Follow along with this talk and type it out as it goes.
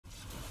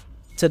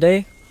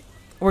Today,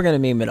 we're gonna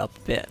meme it up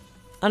a bit.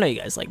 I know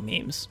you guys like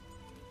memes.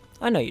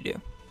 I know you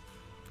do.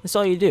 It's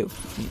all you do.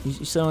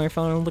 You sit on your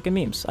phone and look at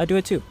memes. I do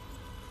it too.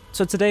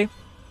 So today,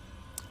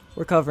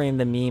 we're covering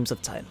the memes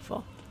of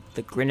Titanfall,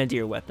 the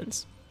Grenadier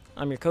weapons.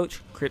 I'm your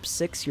coach,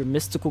 Crypt6, your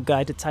mystical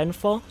guide to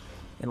Titanfall,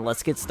 and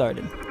let's get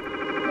started.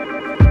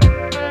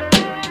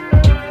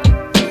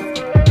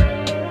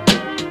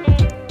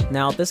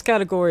 Now, this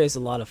category is a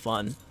lot of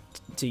fun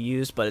to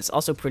use, but it's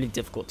also pretty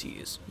difficult to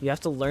use. You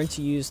have to learn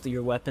to use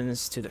your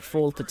weapons to their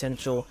full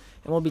potential,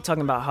 and we'll be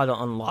talking about how to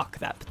unlock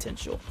that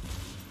potential.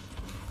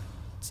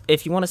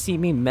 If you want to see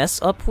me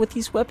mess up with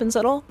these weapons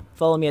at all,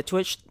 follow me at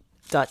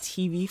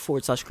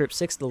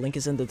twitch.tv/Crypt6. The link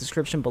is in the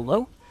description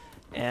below,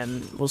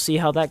 and we'll see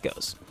how that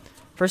goes.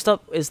 First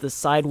up is the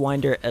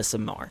Sidewinder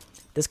SMR.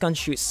 This gun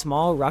shoots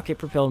small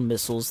rocket-propelled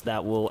missiles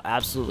that will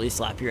absolutely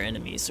slap your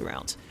enemies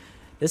around.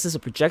 This is a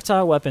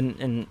projectile weapon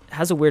and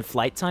has a weird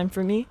flight time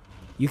for me.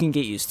 You can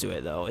get used to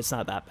it though, it's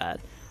not that bad.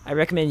 I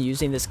recommend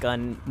using this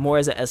gun more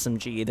as an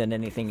SMG than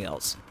anything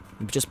else.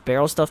 Just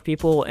barrel stuff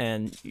people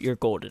and you're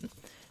golden.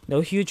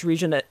 No huge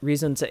reason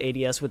to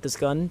ADS with this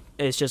gun.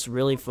 It's just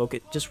really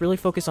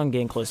focus on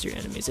getting close to your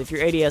enemies. If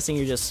you're ADSing,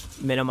 you're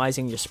just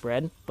minimizing your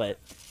spread, but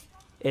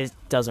it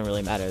doesn't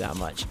really matter that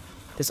much.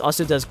 This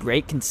also does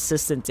great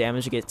consistent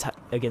damage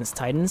against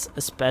Titans,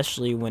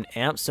 especially when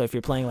amped. So if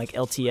you're playing like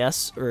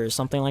LTS or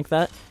something like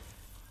that,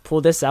 pull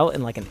this out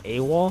in like an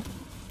AWOL,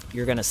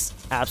 you're gonna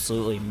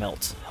absolutely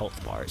melt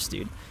health bars,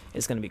 dude.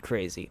 It's gonna be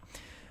crazy.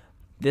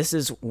 This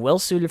is well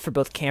suited for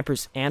both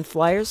campers and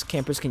flyers.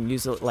 Campers can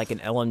use it like an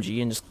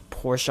LMG and just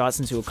pour shots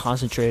into a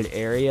concentrated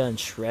area and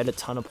shred a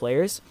ton of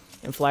players.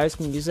 And flyers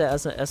can use it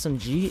as an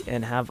SMG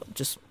and have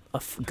just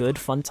a good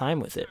fun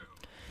time with it.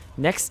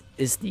 Next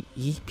is the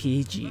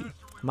EPG,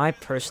 my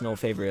personal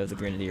favorite of the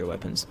Grenadier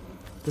weapons.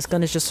 This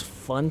gun is just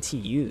fun to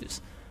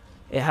use.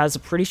 It has a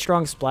pretty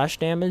strong splash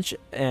damage,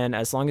 and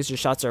as long as your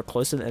shots are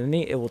close to the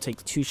enemy, it will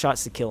take 2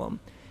 shots to kill them.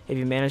 If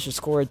you manage to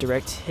score a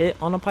direct hit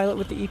on a pilot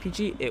with the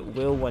EPG, it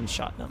will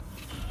one-shot them.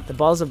 The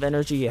balls of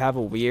energy have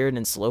a weird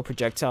and slow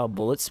projectile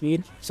bullet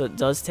speed, so it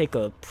does take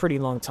a pretty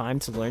long time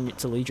to learn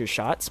to lead your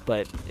shots,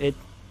 but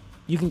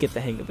you can get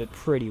the hang of it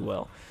pretty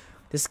well.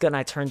 This gun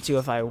I turn to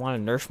if I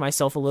want to nerf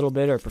myself a little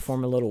bit or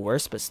perform a little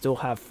worse but still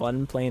have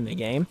fun playing the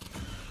game.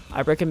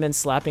 I recommend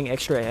slapping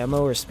extra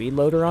ammo or speed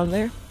loader on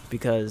there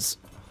because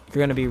you're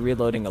going to be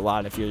reloading a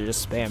lot if you're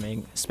just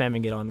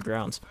spamming it on the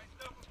ground.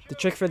 The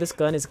trick for this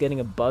gun is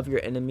getting above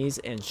your enemies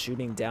and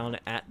shooting down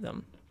at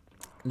them.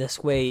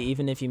 This way,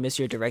 even if you miss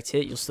your direct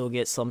hit, you'll still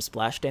get some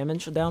splash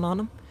damage down on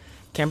them.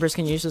 Campers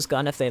can use this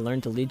gun if they learn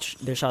to lead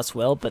their shots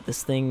well, but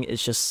this thing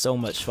is just so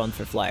much fun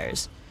for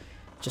flyers.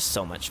 Just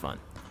so much fun.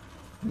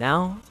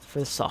 Now for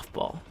the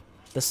softball,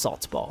 the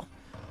salt ball.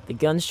 The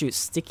gun shoots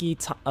sticky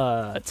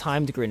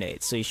timed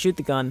grenades. So you shoot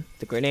the gun,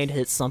 the grenade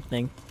hits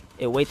something,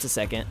 it waits a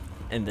second,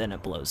 and then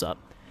it blows up.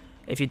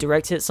 If you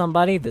direct hit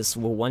somebody, this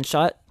will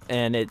one-shot,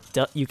 and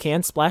you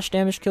can splash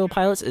damage kill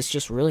pilots. It's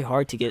just really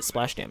hard to get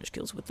splash damage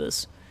kills with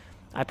this.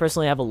 I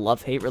personally have a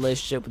love-hate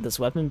relationship with this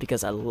weapon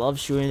because I love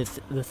shooting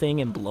the thing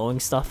and blowing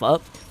stuff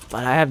up,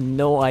 but I have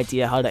no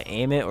idea how to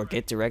aim it or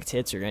get direct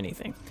hits or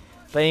anything.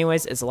 But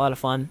anyways, it's a lot of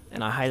fun,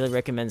 and I highly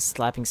recommend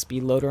slapping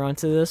speed loader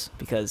onto this,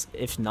 because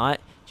if not,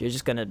 you're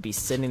just going to be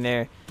sitting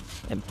there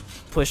and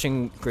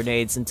pushing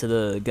grenades into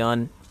the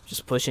gun,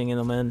 just pushing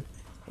them in.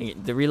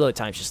 And the reload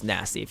time's just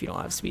nasty if you don't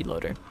have speed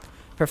loader.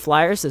 For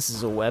flyers, this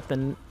is a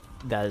weapon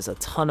that is a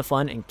ton of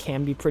fun and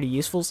can be pretty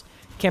useful.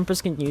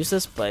 Campers can use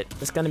this, but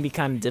it's going to be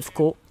kind of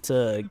difficult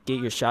to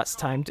get your shots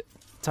timed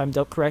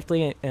up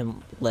correctly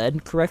and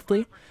led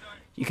correctly.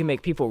 You can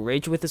make people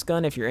rage with this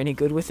gun if you're any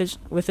good with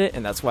it,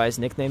 and that's why it's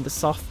nicknamed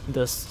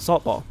the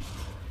salt ball.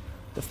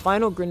 The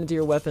final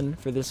Grenadier weapon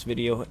for this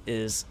video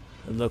is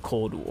the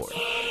Cold War,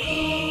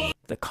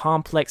 the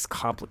Complex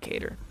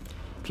Complicator.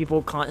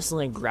 People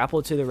constantly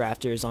grapple to the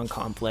rafters on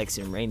Complex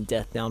and rain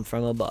death down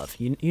from above.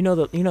 You know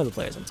the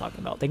players I'm talking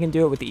about. They can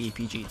do it with the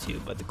EPG too,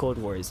 but the Cold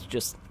War is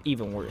just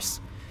even worse.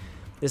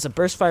 It's a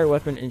burst fire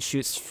weapon and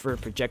shoots for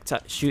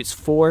projectile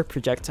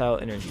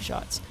energy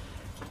shots.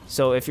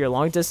 So if you're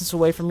long distance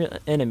away from your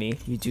enemy,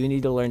 you do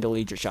need to learn to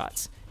lead your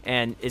shots.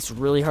 And it's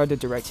really hard to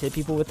direct hit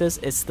people with this.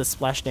 It's the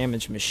splash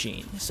damage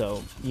machine,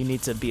 so you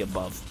need to be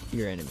above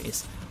your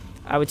enemies.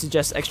 I would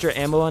suggest extra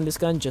ammo on this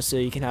gun just so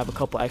you can have a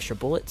couple extra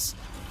bullets.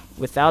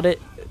 Without it,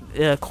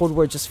 Cold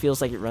War just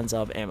feels like it runs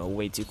out of ammo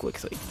way too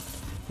quickly.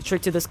 The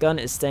trick to this gun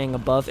is staying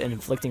above and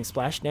inflicting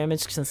splash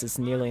damage, since it's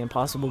nearly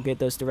impossible to get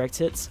those direct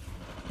hits.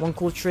 One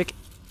cool trick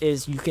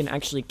is you can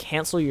actually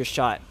cancel your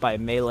shot by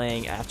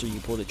meleeing after you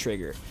pull the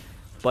trigger,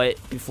 but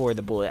before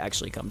the bullet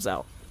actually comes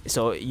out.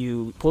 So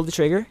you pull the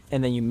trigger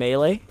and then you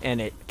melee and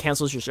it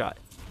cancels your shot.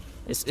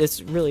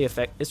 It's really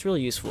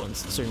useful in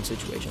certain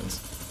situations.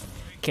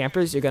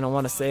 Campers, you're gonna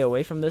want to stay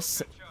away from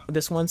this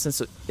one,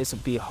 since this will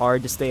be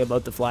hard to stay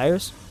above the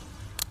flyers.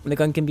 The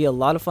gun can be a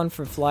lot of fun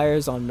for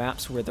flyers on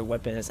maps where the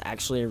weapon is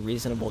actually a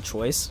reasonable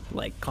choice,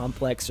 like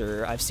Complex,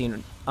 or I've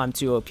seen I'm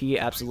Too OP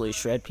absolutely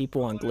shred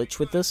people on Glitch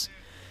with this.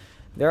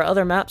 There are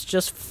other maps,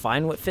 just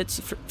find what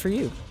fits for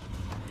you.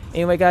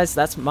 Anyway guys,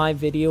 that's my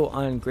video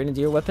on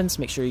Grenadier weapons.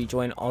 Make sure you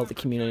join all the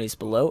communities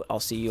below. I'll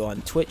see you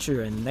on Twitch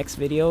or in the next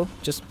video.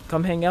 Just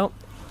come hang out,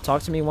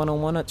 talk to me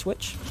one-on-one at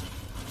Twitch.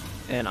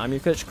 And I'm your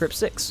coach,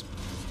 Crypt6.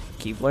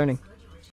 Keep learning.